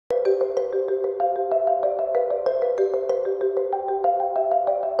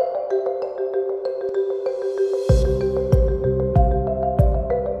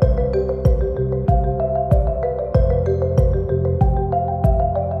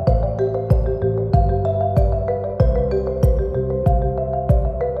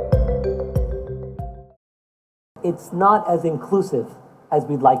it's not as inclusive as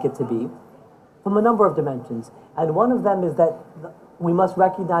we'd like it to be from a number of dimensions. And one of them is that we must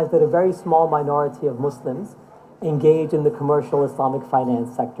recognize that a very small minority of Muslims engage in the commercial Islamic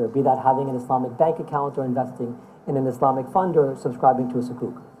finance sector, be that having an Islamic bank account or investing in an Islamic fund or subscribing to a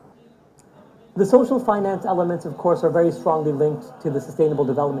sukuk. The social finance elements, of course, are very strongly linked to the Sustainable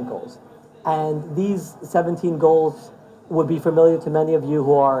Development Goals. And these 17 goals would be familiar to many of you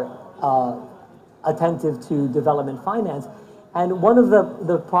who are attentive to development finance. And one of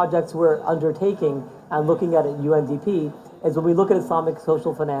the projects we're undertaking and looking at UNDP is when we look at Islamic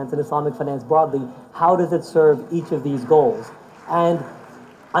social finance and Islamic finance broadly, how does it serve each of these goals? And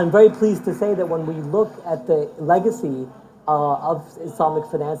I'm very pleased to say that when we look at the legacy of Islamic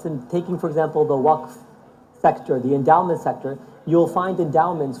finance and taking, for example, the Waqf sector, the endowment sector, you'll find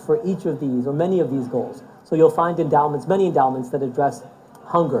endowments for each of these or many of these goals. So you'll find endowments, many endowments that address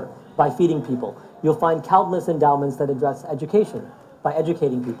hunger by feeding people. You'll find countless endowments that address education by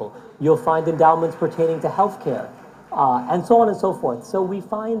educating people. You'll find endowments pertaining to healthcare, and so on and so forth. So we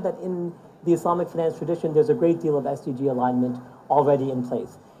find that in the Islamic finance tradition, there's a great deal of SDG alignment already in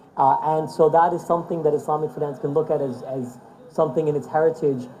place. And so that is something that Islamic finance can look at as something in its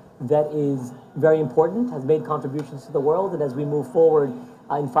heritage that is very important, has made contributions to the world, and as we move forward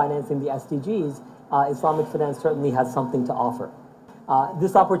in financing the SDGs, Islamic finance certainly has something to offer.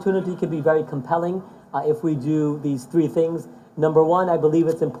 This opportunity can be very compelling if we do these three things. Number one, I believe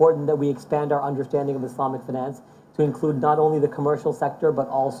it's important that we expand our understanding of Islamic finance to include not only the commercial sector, but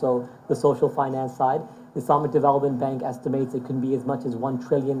also the social finance side. The Islamic Development Bank estimates it can be as much as 1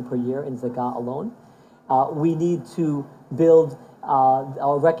 trillion per year in zakah alone. We need to build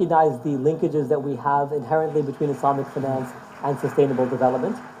or recognize the linkages that we have inherently between Islamic finance and sustainable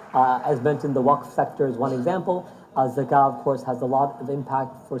development. As mentioned, the Waqf sector is one example. Zakah, of course, has a lot of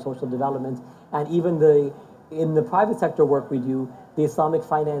impact for social development. And even in the private sector work we do, the Islamic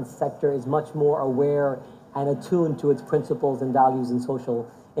finance sector is much more aware and attuned to its principles and values and social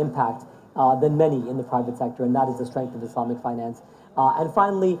impact than many in the private sector, and that is the strength of Islamic finance. And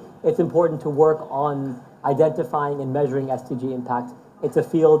finally, it's important to work on identifying and measuring SDG impact. It's a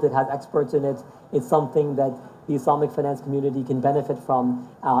field that has experts in it. It's something that the Islamic finance community can benefit from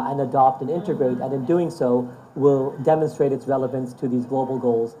and adopt and integrate, and in doing so will demonstrate its relevance to these global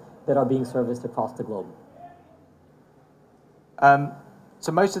goals that are being serviced across the globe.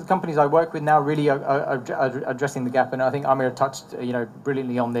 So most of the companies I work with now really are addressing the gap, and I think Aamir touched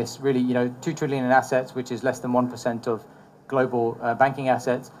brilliantly on this. Really, 2 trillion in assets, which is less than 1% of global banking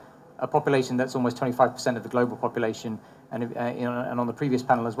assets, a population that's almost 25% of the global population, and on the previous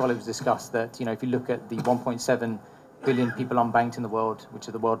panel as well, it was discussed that if you look at the 1.7 billion people unbanked in the world, which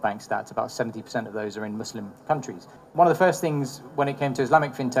are the World Bank stats, about 70% of those are in Muslim countries. One of the first things when it came to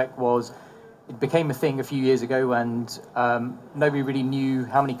Islamic fintech was it became a thing a few years ago, and nobody really knew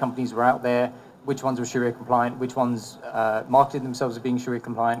how many companies were out there, which ones were Sharia compliant, which ones marketed themselves as being Sharia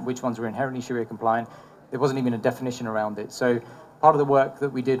compliant, which ones were inherently Sharia compliant. There wasn't even a definition around it. So part of the work that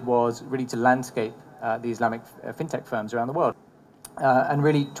we did was really to landscape the Islamic fintech firms around the world and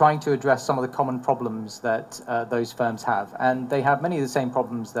really trying to address some of the common problems that those firms have. And they have many of the same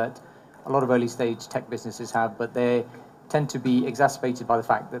problems that a lot of early stage tech businesses have, but they tend to be exacerbated by the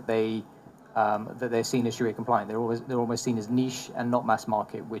fact that they're seen as Sharia compliant. They're almost seen as niche and not mass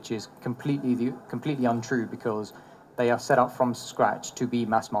market, which is completely untrue, because they are set up from scratch to be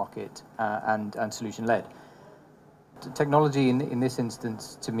mass market and solution led. Technology in this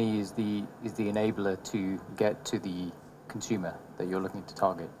instance, to me, is the enabler to get to the consumer that you're looking to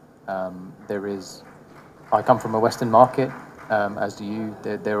target. I come from a Western market, as do you.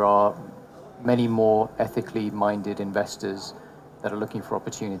 There are many more ethically minded investors that are looking for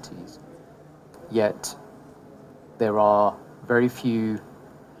opportunities. Yet there are very few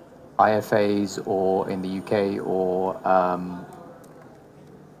IFAs, or in the UK, or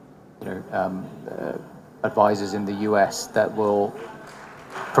advisors in the US that will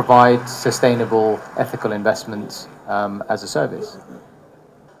provide sustainable, ethical investments as a service.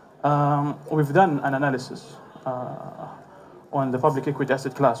 We've done an analysis on the public equity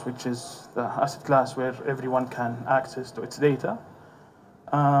asset class, which is the asset class where everyone can access to its data.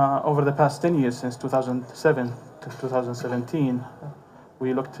 Over the past 10 years, since 2007 to 2017,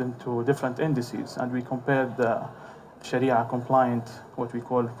 we looked into different indices, and we compared the Sharia compliant, what we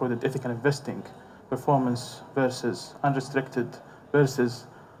call prudent ethical investing performance versus unrestricted versus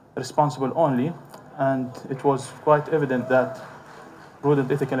responsible only. And it was quite evident that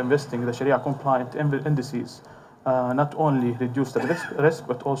prudent ethical investing, the Sharia compliant indices, not only reduced the risk,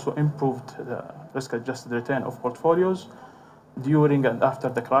 but also improved the risk-adjusted return of portfolios. during and after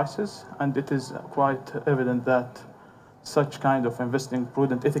the crisis, and it is quite evident that such kind of investing,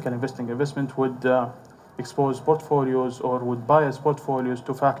 prudent, ethical investment would expose portfolios or would bias portfolios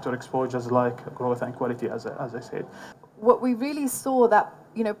to factor exposures like growth and quality, as I said. What we really saw that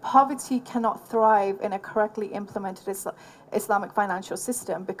poverty cannot thrive in a correctly implemented Islamic financial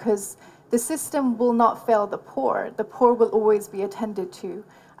system, because the system will not fail the poor. The poor will always be attended to,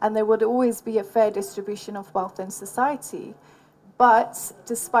 and there would always be a fair distribution of wealth in society. But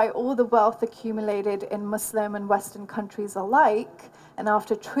despite all the wealth accumulated in Muslim and Western countries alike, and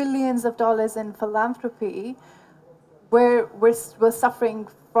after trillions of dollars in philanthropy, we're suffering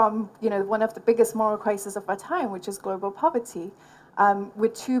from one of the biggest moral crises of our time, which is global poverty,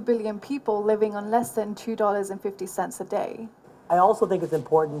 with 2 billion people living on less than $2.50 a day. I also think it's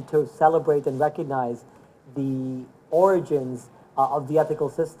important to celebrate and recognize the origins of the ethical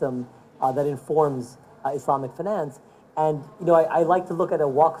system that informs Islamic finance. And I like to look at a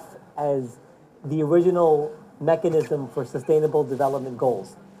waqf as the original mechanism for sustainable development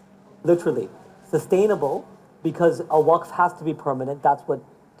goals. Literally, sustainable, because a waqf has to be permanent. That's what,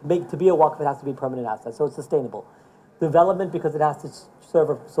 to be a waqf, it has to be a permanent asset, so it's sustainable. Development, because it has to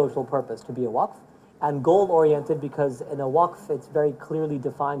serve a social purpose to be a waqf. And goal-oriented, because in a waqf, it's very clearly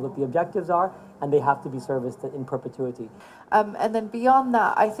defined what the objectives are, and they have to be serviced in perpetuity. And then beyond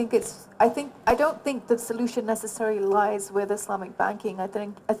that, I don't think the solution necessarily lies with Islamic banking. I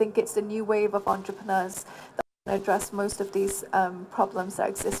think it's a new wave of entrepreneurs that can address most of these problems that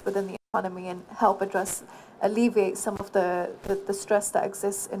exist within the economy and help alleviate some of the stress that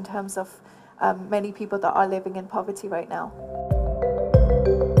exists in terms of many people that are living in poverty right now.